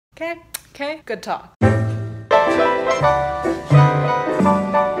Okay, good talk.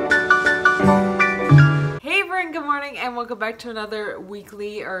 Good morning and welcome back to another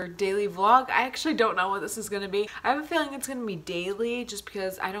weekly or daily vlog. I actually don't know what this is going to be. I have a feeling it's going to be daily just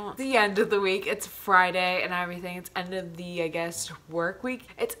because it's the end of the week. It's Friday and everything. It's end of the, I guess, work week.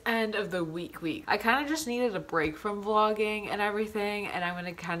 It's end of the week. I kind of just needed a break from vlogging and everything, and I'm going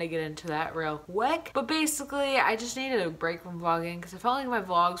to kind of get into that real quick. But basically, I just needed a break from vlogging because I felt like my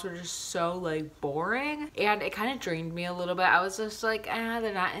vlogs were just so like boring and it kind of drained me a little bit. I was just like,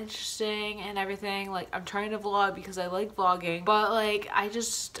 they're not interesting and everything. Like, I'm trying to vlog because I like vlogging, but like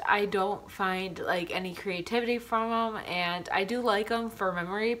I don't find like any creativity from them, and I do like them for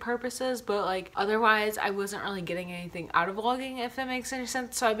memory purposes, but like otherwise I wasn't really getting anything out of vlogging, if that makes any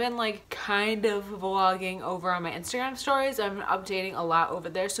sense. So I've been like kind of vlogging over on my Instagram stories. I'm updating a lot over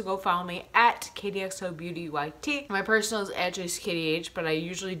there, so go follow me at KatiexO Beauty YT. My personal is at JCKDH, but I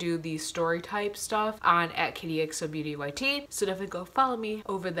usually do the story type stuff on at KatiexO Beauty YT, so definitely go follow me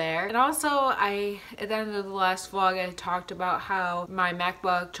over there. And also at the end of the last vlog I talked about how my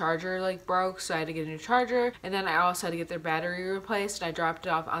MacBook charger like broke, so I had to get a new charger, and then I also had to get their battery replaced, and I dropped it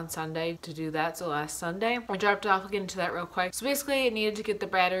off on Sunday to do that. So last Sunday I dropped it off. I'll get into that real quick. So basically it needed to get the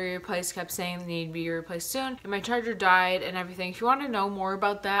battery replaced, kept saying it needed to be replaced soon, and my charger died and everything. If you want to know more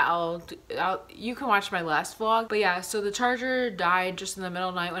about that, you can watch my last vlog. But yeah, so the charger died just in the middle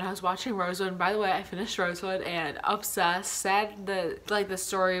of the night when I was watching Rosewood. And by the way, I finished Rosewood and obsessed. Sad that like the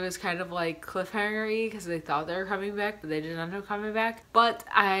story was kind of like cliffhanger-y because they thought they were coming back, but they didn't end up coming back. But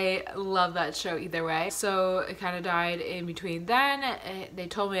I love that show either way. So it kind of died in between then. They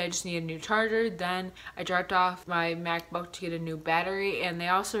told me I just need a new charger. Then I dropped off my MacBook to get a new battery, and they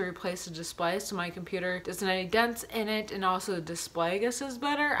also replaced the display, so my computer doesn't have any dents in it, and also the display I guess is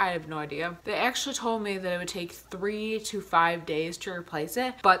better. I have no idea. They actually told me that it would take 3 to 5 days to replace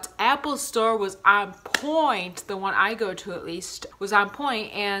it, but Apple's store was on point. The one I go to at least was on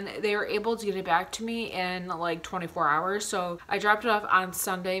point, and they were able to get it back to me in like 24 hours. So I dropped it off on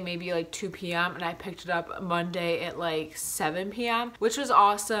Sunday, maybe like 2 p.m. and I picked it up Monday at like 7 p.m. which was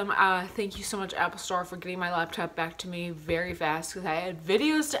awesome. Thank you so much, Apple Store, for getting my laptop back to me very fast because I had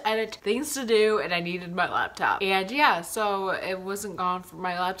videos to edit, things to do, and I needed my laptop. And yeah, so it wasn't gone.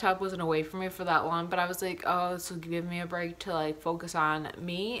 My laptop wasn't away from me for that long, but I was like, oh, this will give me a break to like focus on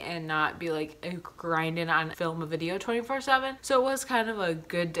me and not be like grinding on film a video 24/7. So it was kind of a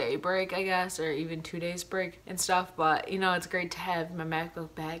good day break, I guess, or even 2 days break and stuff. But you know, it's great to have my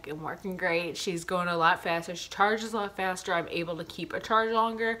MacBook back and working great. She's going a lot faster. She charges a lot faster. I'm able to keep a charge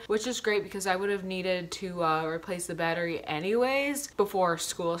longer, which is great because I would have needed to replace the battery anyways before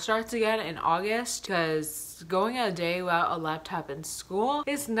school starts again in August, because going a day without a laptop in school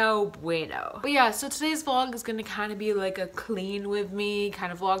is no bueno. But yeah, so today's vlog is gonna kind of be like a clean with me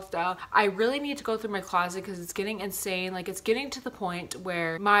kind of vlog style. I really need to go through my closet because it's getting insane. Like, it's getting to the point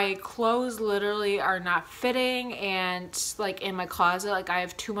where my clothes literally are not fitting, and like in my closet, like I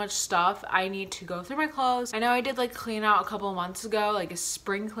have too much stuff. I need to go through my clothes. I know I did like clean out a couple of months ago, like a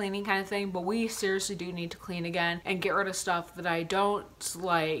spring cleaning kind of thing, but we seriously do need to clean again and get rid of stuff that I don't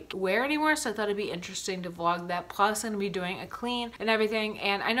like wear anymore. So I thought it'd be interesting to vlog that. Plus I'm gonna be doing a clean and everything.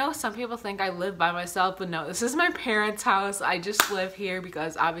 And I know some people think I live by myself, but no, this is my parents' house. I just live here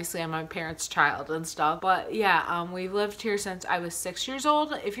because obviously I'm my parents' child and stuff. But yeah, we've lived here since I was 6 years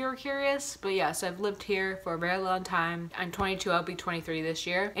old, if you were curious. But yeah, so I've lived here for a very long time. I'm 22, I'll be 23 this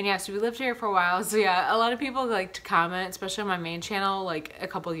year. And yeah, so we lived here for a while. So yeah, a lot of people like to comment, especially on my main channel, like a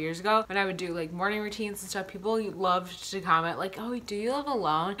couple years ago when I would do like morning routines and stuff. People loved to comment like, oh, do you live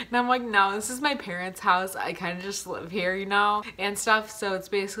alone? And I'm like, no, this is my parents' house. I kind of just live here, you know, and stuff. So it's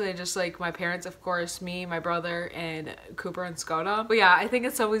basically just like my parents, of course, me, my brother, and Cooper and Skoda. But yeah, I think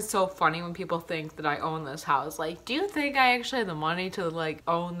it's always so funny when people think that I own this house. Like, do you think I actually have the money to like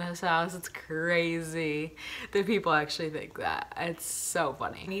own this house? It's crazy that people actually think that. It's so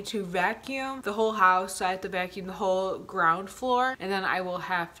funny. I need to vacuum the whole house. So I have to vacuum the whole ground floor, and then I will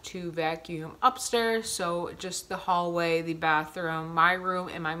have to vacuum upstairs. So just the hallway, the bathroom, my room,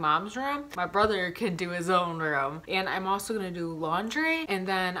 and my mom's room. My brother can do his own room. And I'm also gonna do laundry, and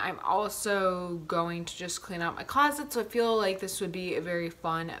then I'm also going to just clean out my closet. So I feel like this would be a very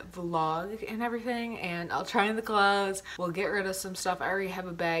fun vlog and everything. And I'll try on the clothes. We'll get rid of some stuff. I already have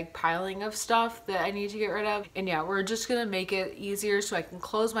a bag piling of stuff that I need to get rid of. And yeah, we're just gonna make it easier so I can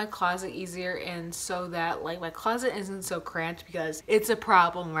close my closet easier, and so that like my closet isn't so cramped because it's a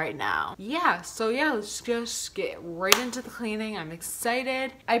problem right now. Yeah, so yeah, let's just get right into the cleaning. I'm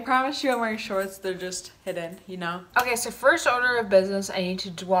excited. I promise you I'm wearing shorts. They're just hidden, you know? Okay, so first order of business, I need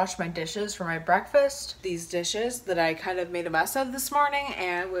to wash my dishes for my breakfast. These dishes that I kind of made a mess of this morning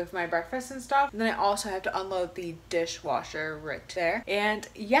and with my breakfast and stuff. And then I also have to unload the dishwasher right there. And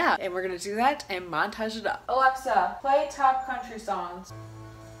yeah, and we're gonna do that and montage it up. Alexa, play top country songs.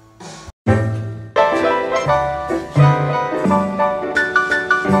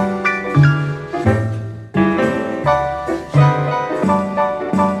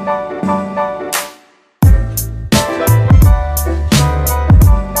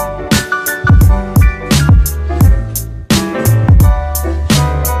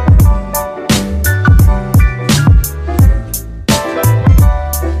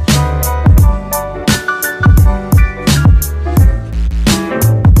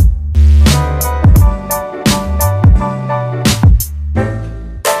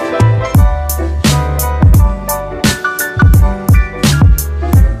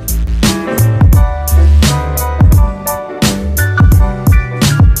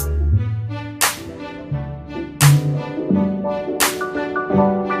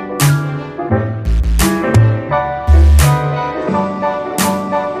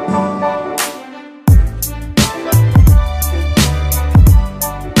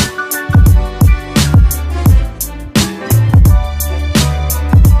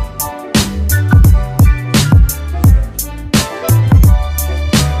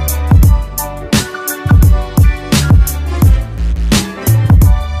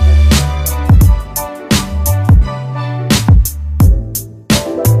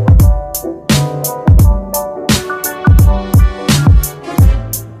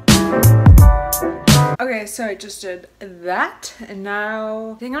 Okay, so I just did that, and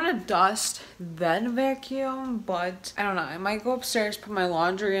now I think I'm gonna dust, then vacuum, but I don't know. I might go upstairs, put my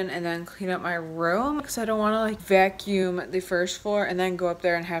laundry in, and then clean up my room, because I don't want to like vacuum the first floor and then go up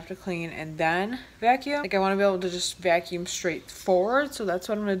there and have to clean and then vacuum. Like I want to be able to just vacuum straight forward, so that's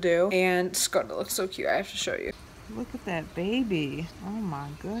what I'm gonna do. And Scott looks so cute. I have to show you. Look at that baby. Oh my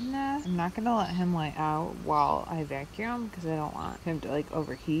goodness. I'm not gonna let him lay out while I vacuum because I don't want him to like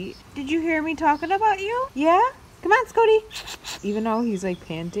overheat. Did you hear me talking about you? Yeah? Come on, Scotty. Even though he's like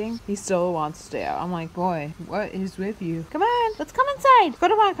panting, he still wants to stay out. I'm like, boy, what is with you? Come on, let's come inside.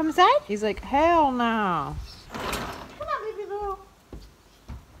 Scotty, wanna come inside? He's like, hell no. Come on, baby boo.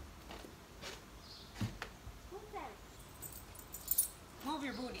 What's that? Move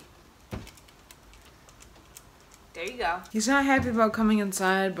your booty. There you go. He's not happy about coming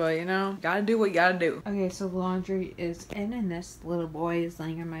inside, but you know, gotta do what you gotta do. Okay, so the laundry is in, and this little boy is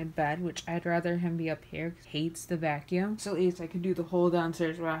laying on my bed, which I'd rather him be up here because he hates the vacuum. So at least I can do the whole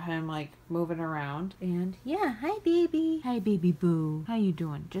downstairs without him like moving around. And yeah, hi baby. Hi baby boo. How you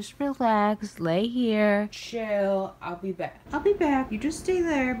doing? Just relax, lay here, chill. I'll be back. I'll be back. You just stay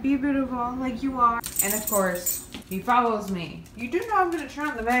there, be beautiful like you are. And of course, he follows me. You do know I'm gonna turn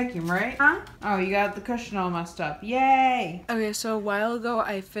on the vacuum, right? Huh? Oh, you got the cushion all messed up. Yay! Okay, so a while ago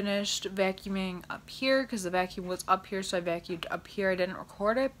I finished vacuuming up here because the vacuum was up here, so I vacuumed up here. I didn't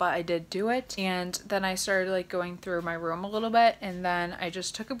record it, but I did do it. And then I started like going through my room a little bit, and then I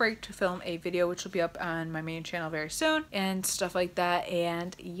just took a break to film a video which will be up on my main channel very soon and stuff like that.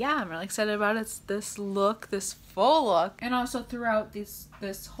 And yeah, I'm really excited about it. It's this look, this full look. And also throughout this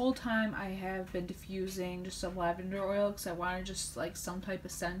whole time I have been diffusing just some lavender oil because I wanted just like some type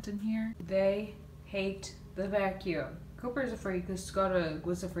of scent in here. They hate the vacuum. Cooper's afraid because Skoda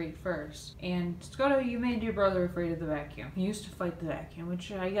was afraid first. And Skoda, you made your brother afraid of the vacuum. He used to fight the vacuum,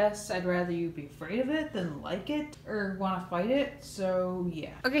 which I guess I'd rather you be afraid of it than like it or want to fight it. So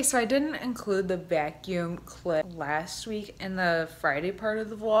yeah. Okay, so I didn't include the vacuum clip last week in the Friday part of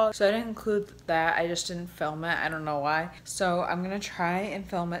the vlog. So I didn't include that. I just didn't film it. I don't know why. So I'm gonna try and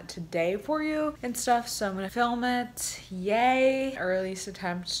film it today for you and stuff. So I'm gonna film it. Yay! Or at least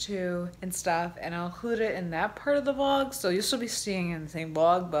attempt to and stuff. And I'll include it in that part of the vlog. So you'll still be seeing it in the same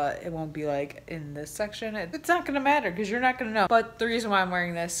vlog, but it won't be like in this section. It's not gonna matter because you're not gonna know. But the reason why I'm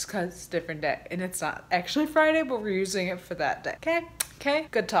wearing this is because it's a different day and it's not actually Friday, but we're using it for that day. Okay? Okay?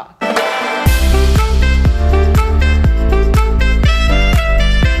 Good talk.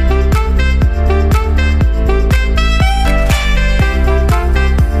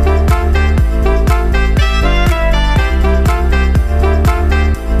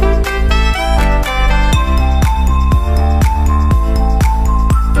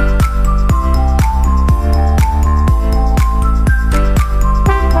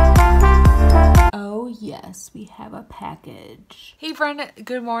 package. Hey friend,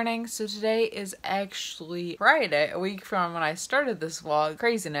 good morning. So today is actually Friday, a week from when I started this vlog.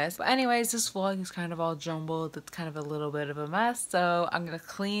 Craziness. But anyways, this vlog is kind of all jumbled. It's kind of a little bit of a mess, so I'm gonna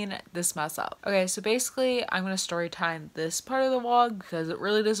clean this mess up. Okay, so basically I'm gonna story time this part of the vlog because it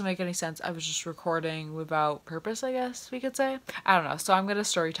really doesn't make any sense. I was just recording without purpose, I guess we could say. I don't know, so I'm gonna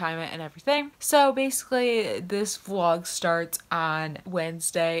story time it and everything. So basically this vlog starts on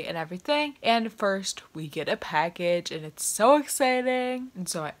Wednesday and everything, and first we get a package and it's so exciting, and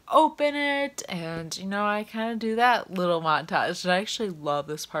so I open it and you know, I kind of do that little montage. And I actually love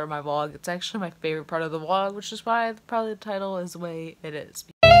this part of my vlog. It's actually my favorite part of the vlog, which is why probably the title is the way it is.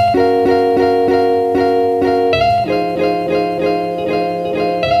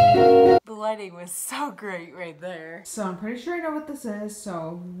 The lighting was so great right there. So I'm pretty sure I know what this is,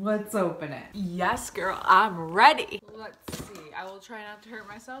 so let's open it. Yes, girl, I'm ready. Let's see. I will try not to hurt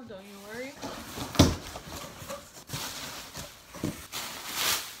myself, don't you worry.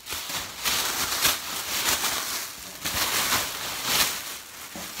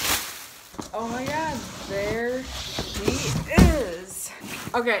 Oh my god, there she is.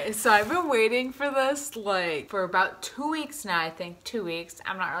 Okay, so I've been waiting for this like for about 2 weeks now. I think 2 weeks,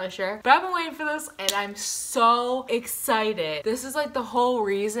 I'm not really sure, but I've been waiting for this and I'm so excited. This is like the whole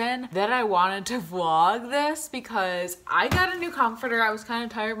reason that I wanted to vlog this, because I got a new comforter. I was kind of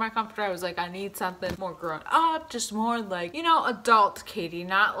tired of my comforter. I was like, I need something more grown up, just more like, you know, adult Katie,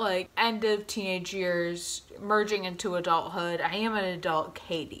 not like end of teenage years merging into adulthood. I am an adult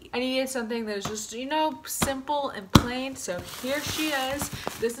Katie. I needed something that was just, you know, simple and plain. So here she is.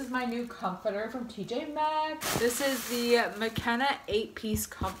 This is my new comforter from TJ Maxx. This is the McKenna 8-piece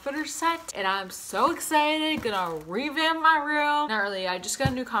comforter set, and I'm so excited. Gonna revamp my room. Not really, I just got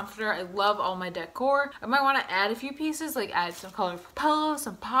a new comforter. I love all my decor. I might want to add a few pieces, like add some colorful pillows,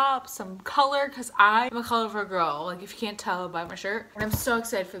 some pop, some color, because I'm a colorful girl. Like if you can't tell by my shirt. And I'm so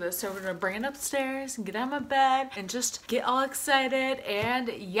excited for this. So we're gonna bring it upstairs and get on my bed and just get all excited, and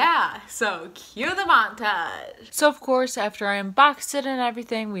yeah, so cue the montage. So of course, after I unboxed it and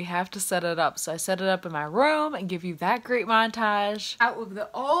everything, we have to set it up. So I set it up in my room and give you that great montage. Out with the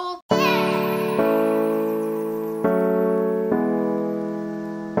old.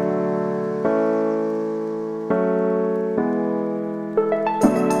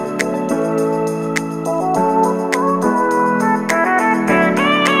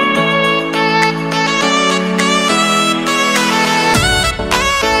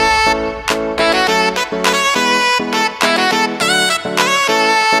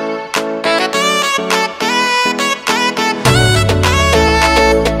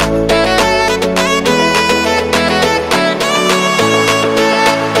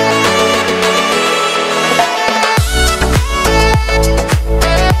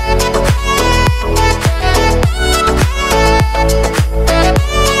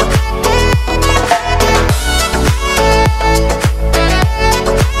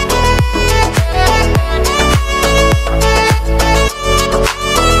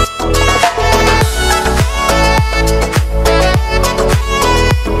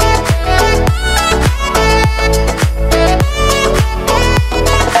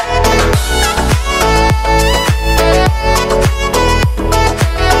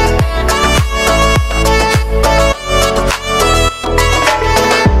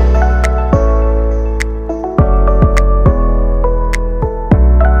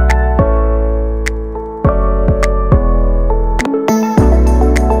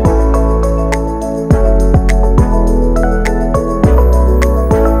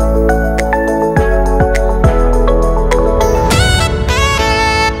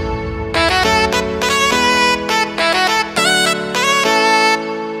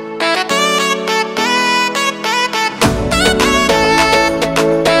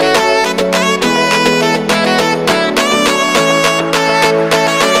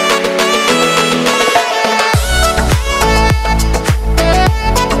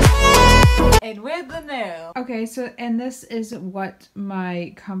 Okay, so and this is what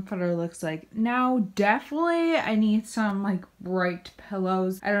my comforter looks like. Now definitely I need some like bright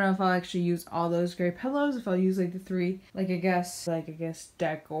pillows. I don't know if I'll actually use all those gray pillows, if I'll use like the three, I guess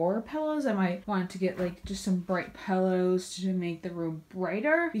decor pillows. I might want to get like just some bright pillows to make the room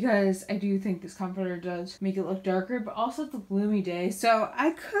brighter, because I do think this comforter does make it look darker, but also it's a gloomy day, so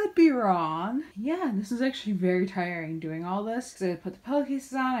I could be wrong. Yeah, this is actually very tiring doing all this, because I had to put the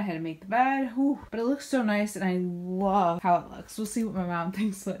pillowcases on, I had to make the bed. Whew. But it looks so nice and I love love how it looks. We'll see what my mom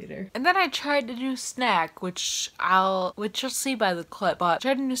thinks later. And then I tried a new snack, which you'll see by the clip, but I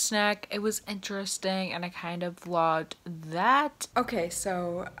tried a new snack. It was interesting and I kind of vlogged that. Okay,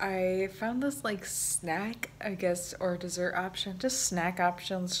 so I found this like snack, I guess, or dessert option, just snack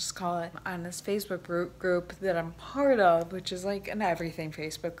option, let's just call it, on this Facebook group that I'm part of, which is like an everything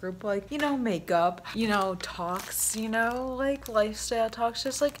Facebook group, like, you know, makeup, you know, talks, you know, like lifestyle talks,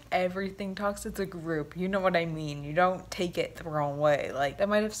 just like everything talks. It's a group, you know what I mean? You don't take it the wrong way. Like, that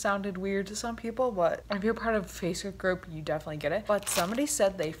might have sounded weird to some people, but if you're part of a Facebook group, you definitely get it. But somebody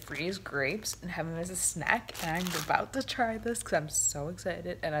said they freeze grapes and have them as a snack, and I'm about to try this because I'm so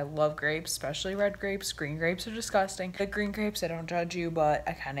excited, and I love grapes, especially red grapes. Green grapes are disgusting. The green grapes, I don't judge you, but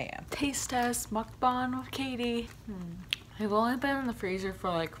I kind of am. Taste test, mukbang with Katie. They've only been in the freezer for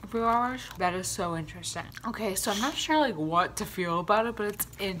like a few hours. That is so interesting. Okay, so I'm not sure like what to feel about it, but it's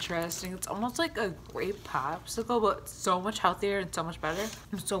interesting. It's almost like a grape popsicle, but so much healthier and so much better.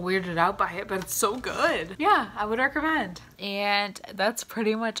 I'm so weirded out by it, but it's so good. Yeah, I would recommend. And that's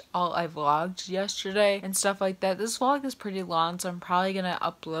pretty much all I vlogged yesterday and stuff like that. This vlog is pretty long, so I'm probably gonna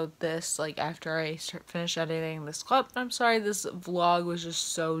upload this like after I finish editing this clip. I'm sorry this vlog was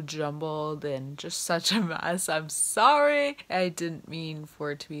just so jumbled and just such a mess. I'm sorry. I didn't mean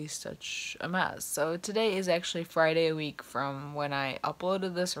for it to be such a mess. So today is actually Friday a week from when I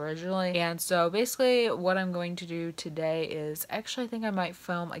uploaded this originally. And so basically what I'm going to do today is actually I think I might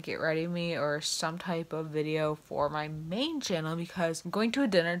film a get ready me or some type of video for my main channel because I'm going to a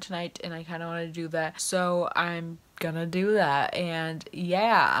dinner tonight and I kind of want to do that. So I'm gonna do that, and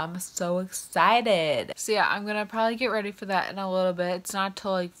yeah, I'm so excited. So yeah, I'm gonna probably get ready for that in a little bit. It's not till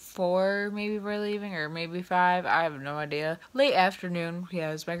like 4 maybe we're leaving, or maybe 5, I have no idea. Late afternoon.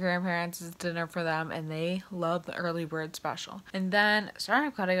 Yeah, it's my grandparents', it's dinner for them, and they love the early bird special. And then sorry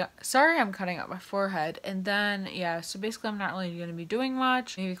I'm cutting up my forehead. And then yeah, so basically I'm not really gonna be doing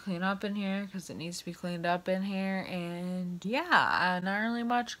much. Maybe clean up in here because it needs to be cleaned up in here, and yeah, not really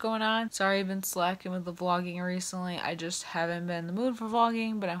much going on. Sorry I've been slacking with the vlogging recently. I just haven't been in the mood for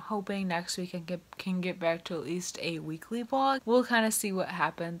vlogging, but I'm hoping next week I can get back to at least a weekly vlog. We'll kind of see what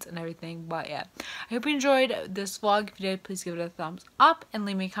happens and everything, but yeah. I hope you enjoyed this vlog. If you did, please give it a thumbs up and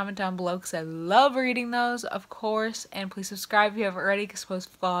leave me a comment down below because I love reading those, of course. And please subscribe if you haven't already because I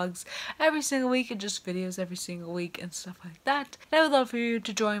post vlogs every single week and just videos every single week and stuff like that. And I would love for you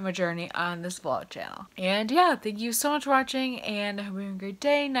to join my journey on this vlog channel. And yeah, thank you so much for watching, and I hope you're having a great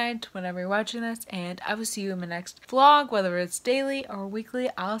day, night, whenever you're watching this, and I will see you in my next vlog, whether it's daily or weekly.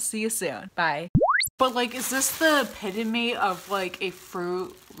 I'll see you soon. Bye. But like, is this the epitome of like a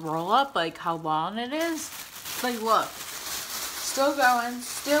fruit roll-up? Like how long it is? Like, look. Still going,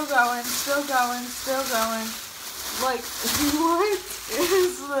 still going, still going, still going. Like, what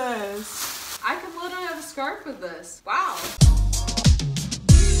is this? I could literally have a scarf with this. Wow.